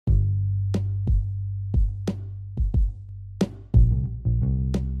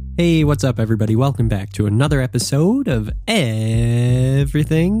Hey, what's up, everybody? Welcome back to another episode of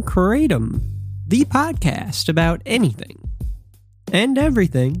Everything Kratom, the podcast about anything and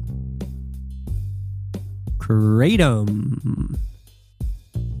everything Kratom.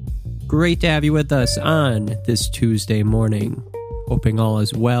 Great to have you with us on this Tuesday morning. Hoping all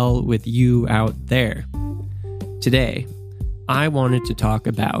is well with you out there. Today, I wanted to talk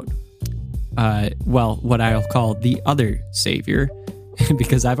about, what I'll call the other savior,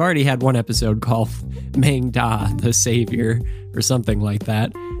 because I've already had one episode called Mang Da, the Savior, or something like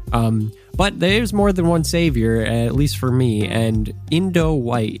that. But there's more than one savior, at least for me, and Indo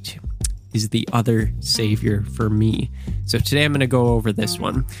White is the other savior for me. So today I'm going to go over this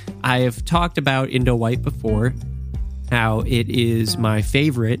one. I have talked about Indo White before, how it is my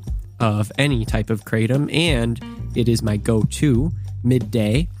favorite of any type of kratom, and it is my go-to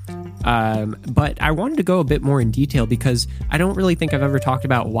midday. But I wanted to go a bit more in detail because I don't really think I've ever talked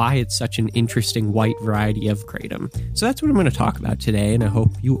about why it's such an interesting white variety of kratom. So that's what I'm going to talk about today, and I hope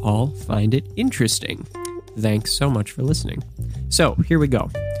you all find it interesting. Thanks so much for listening. So here we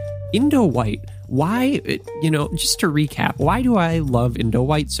go. Indo White. Why, just to recap, why do I love Indo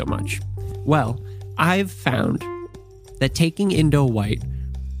White so much? Well, I've found that taking Indo White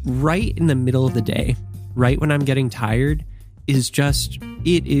right in the middle of the day, right when I'm getting tired,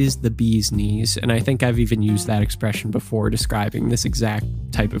 it is the bee's knees. And I think I've even used that expression before describing this exact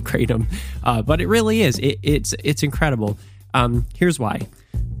type of kratom. But it really is. It's incredible. Here's why.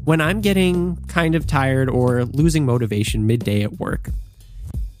 When I'm getting kind of tired or losing motivation midday at work,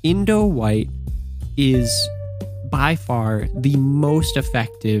 Indo White is by far the most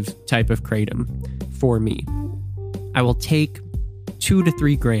effective type of kratom for me. I will take 2 to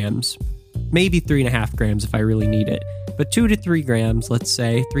 3 grams, maybe 3.5 grams if I really need it. But 2 to 3 grams, let's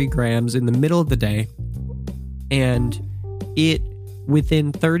say 3 grams in the middle of the day, and it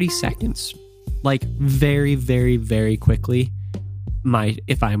within 30 seconds, like very, very, very quickly,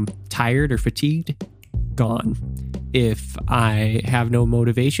 if I'm tired or fatigued, gone. If I have no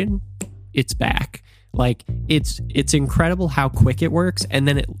motivation, it's back. Like it's incredible how quick it works, and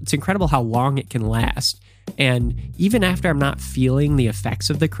then it's incredible how long it can last. And even after I'm not feeling the effects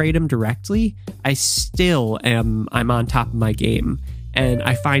of the kratom directly, I'm on top of my game. And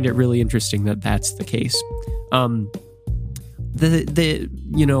I find it really interesting that that's the case. One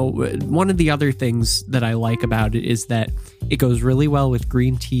of the other things that I like about it is that it goes really well with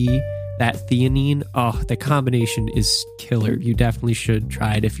green tea, that theanine. Oh, the combination is killer. You definitely should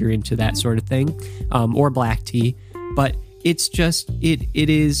try it if you're into that sort of thing, or black tea. But it's just, it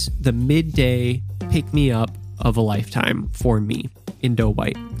is the midday pick-me-up of a lifetime for me, Indo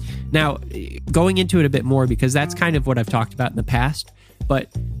White. Now, going into it a bit more, because that's kind of what I've talked about in the past, but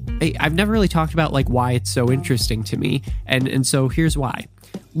I've never really talked about like why it's so interesting to me, and so here's why.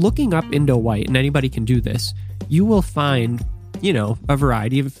 Looking up Indo White, and anybody can do this, you will find, a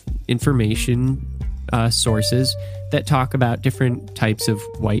variety of information sources that talk about different types of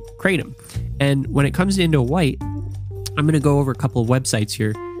white kratom. And when it comes to Indo White, I'm going to go over a couple of websites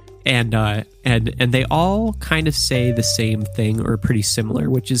here, and they all kind of say the same thing or pretty similar,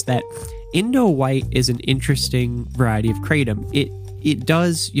 which is that Indo White is an interesting variety of kratom. It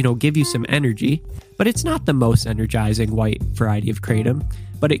does, give you some energy, but it's not the most energizing white variety of kratom.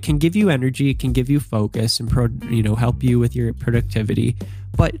 But it can give you energy, it can give you focus, and help you with your productivity.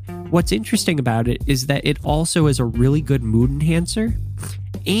 But what's interesting about it is that it also is a really good mood enhancer,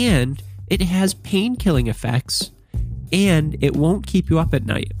 and it has pain-killing effects, and it won't keep you up at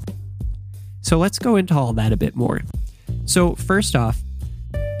night. So let's go into all that a bit more. So first off,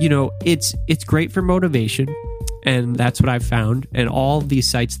 it's great for motivation, and that's what I've found. And all these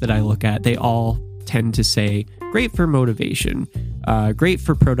sites that I look at, they all tend to say great for motivation, great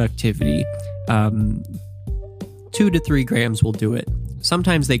for productivity. 2 to 3 grams will do it.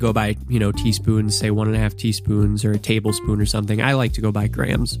 Sometimes they go by, teaspoons, say 1.5 teaspoons or a tablespoon or something. I like to go by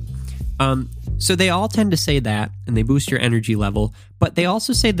grams. So they all tend to say that, and they boost your energy level, but they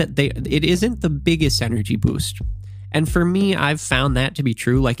also say that it isn't the biggest energy boost. And for me, I've found that to be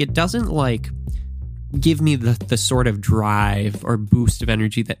true. Like, it doesn't give me the sort of drive or boost of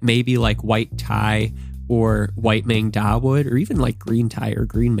energy that maybe like white Thai or white Mang Da would, or even like green Thai or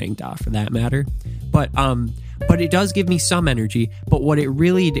green Mang Da for that matter. But it does give me some energy. But what it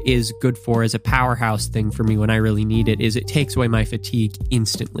really is good for as a powerhouse thing for me when I really need it is it takes away my fatigue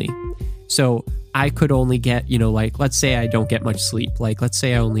instantly. So I could only get, let's say I don't get much sleep. Like, let's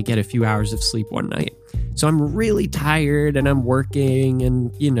say I only get a few hours of sleep one night. So I'm really tired and I'm working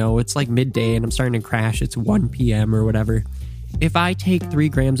and, it's like midday and I'm starting to crash. It's 1 p.m. or whatever. If I take 3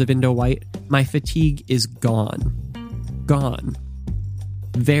 grams of Indo White, my fatigue is gone.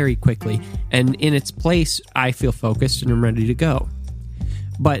 very quickly. And in its place, I feel focused and I'm ready to go.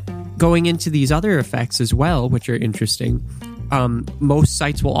 But going into these other effects as well, which are interesting, most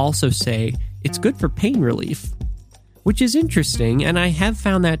sites will also say it's good for pain relief, which is interesting. And I have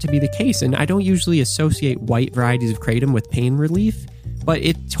found that to be the case. And I don't usually associate white varieties of kratom with pain relief, but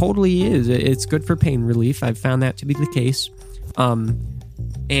it totally is. It's good for pain relief. I've found that to be the case.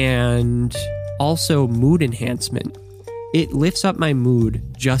 And also mood enhancement. It lifts up my mood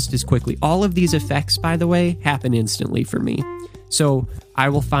just as quickly. All of these effects, by the way, happen instantly for me. So I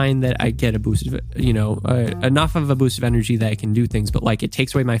will find that I get a boost of, enough of a boost of energy that I can do things, but like it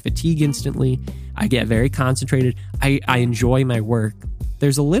takes away my fatigue instantly. I get very concentrated. I enjoy my work.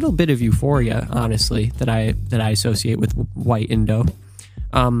 There's a little bit of euphoria, honestly, that I associate with white Indo.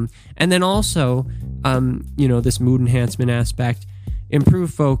 And then also, this mood enhancement aspect,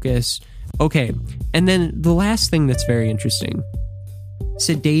 improve focus. Okay. And then the last thing that's very interesting,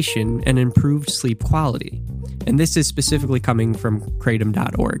 sedation and improved sleep quality. And this is specifically coming from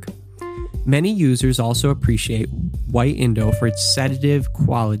kratom.org. Many users also appreciate white Indo for its sedative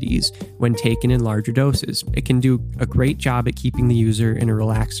qualities when taken in larger doses. It can do a great job at keeping the user in a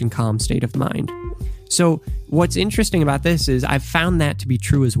relaxed and calm state of mind. So what's interesting about this is I've found that to be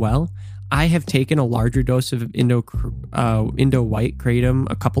true as well. I have taken a larger dose of Indo white kratom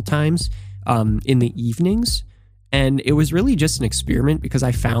a couple times in the evenings. And it was really just an experiment because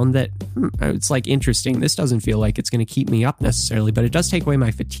I found that it's like interesting. This doesn't feel like it's going to keep me up necessarily, but it does take away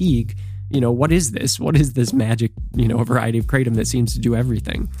my fatigue. What is this? What is this magic, variety of kratom that seems to do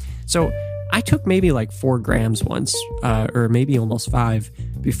everything? So I took maybe like 4 grams once, or maybe almost 5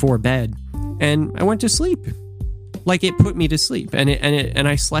 before bed, and I went to sleep. Like it put me to sleep, and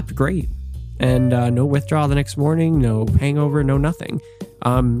I slept great, and no withdrawal the next morning, no hangover, no nothing.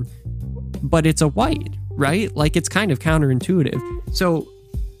 But it's a white. Right? Like it's kind of counterintuitive. So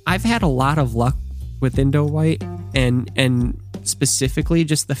I've had a lot of luck with Indo White and specifically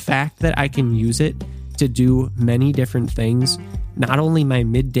just the fact that I can use it to do many different things. Not only my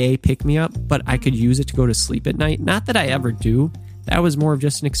midday pick me up, but I could use it to go to sleep at night. Not that I ever do. That was more of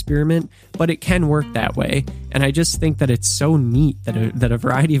just an experiment, but it can work that way. And I just think that it's so neat that a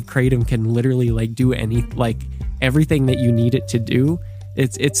variety of kratom can literally like do everything that you need it to do.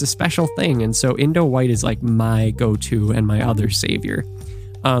 It's a special thing, and so Indo White is like my go-to and my other savior.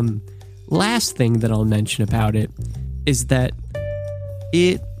 Last thing that I'll mention about it is that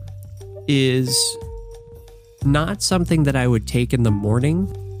it is not something that I would take in the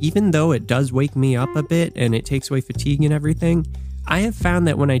morning, even though it does wake me up a bit and it takes away fatigue and everything. I have found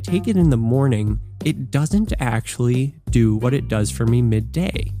that when I take it in the morning, it doesn't actually do what it does for me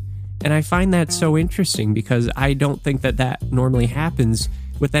midday. And I find that so interesting because I don't think that normally happens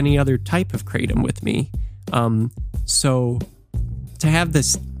with any other type of kratom with me. So to have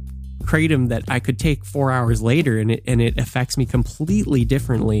this kratom that I could take 4 hours later and it affects me completely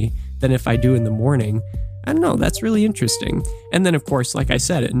differently than if I do in the morning, I don't know, that's really interesting. And then, of course, like I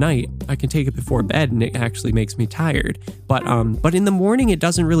said, at night, I can take it before bed and it actually makes me tired. But in the morning, it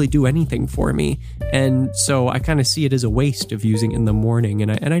doesn't really do anything for me. And so I kind of see it as a waste of using it in the morning.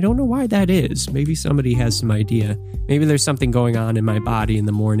 And I don't know why that is. Maybe somebody has some idea. Maybe there's something going on in my body in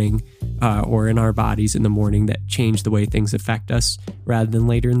the morning or in our bodies in the morning that change the way things affect us rather than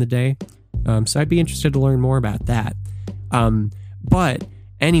later in the day. So I'd be interested to learn more about that. But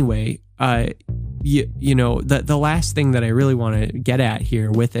anyway, the last thing that I really want to get at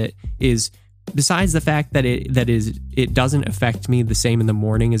here with it is, besides the fact that it doesn't affect me the same in the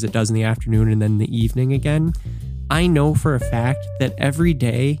morning as it does in the afternoon and then in the evening again, I know for a fact that every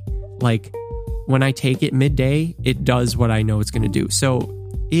day, like when I take it midday, it does what I know it's going to do. So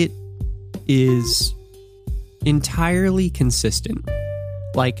it is entirely consistent.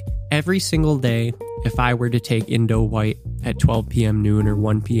 Like every single day, if I were to take Indo White at 12 p.m. noon or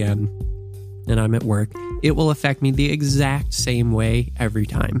 1 p.m. and I'm at work, it will affect me the exact same way every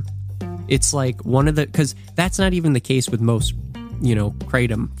time. It's like because that's not even the case with most,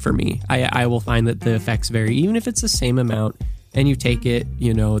 kratom for me. I will find that the effects vary, even if it's the same amount and you take it,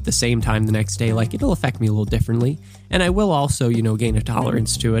 at the same time the next day, like it'll affect me a little differently. And I will also, gain a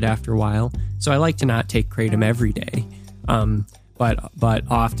tolerance to it after a while. So I like to not take kratom every day. But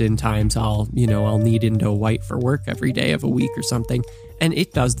oftentimes I'll need Indo White for work every day of a week or something. And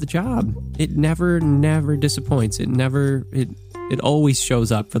it does the job. It never disappoints. It always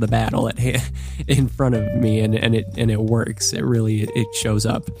shows up for the battle in front of me, and it works. It shows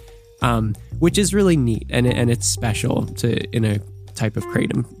up, which is really neat, and it's special in a type of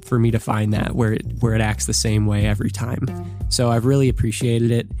kratom for me to find that where it acts the same way every time. So I've really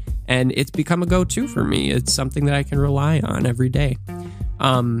appreciated it, and it's become a go-to for me. It's something that I can rely on every day.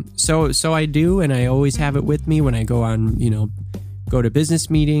 So I do, and I always have it with me when I go on, go to business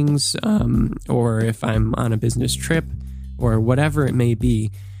meetings, or if I'm on a business trip or whatever it may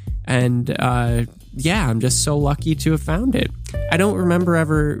be. And, yeah, I'm just so lucky to have found it. I don't remember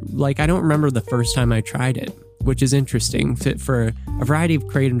the first time I tried it, which is interesting for a variety of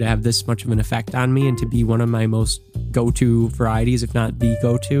kratom to have this much of an effect on me and to be one of my most go-to varieties, if not the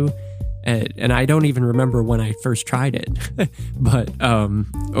go-to. And I don't even remember when I first tried it, but,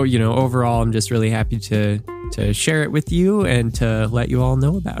 overall, I'm just really happy to share it with you and to let you all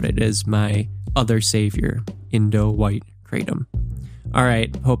know about it as my other savior, Indo White Kratom. All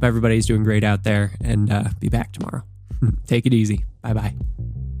right. Hope everybody's doing great out there, and be back tomorrow. Take it easy. Bye-bye.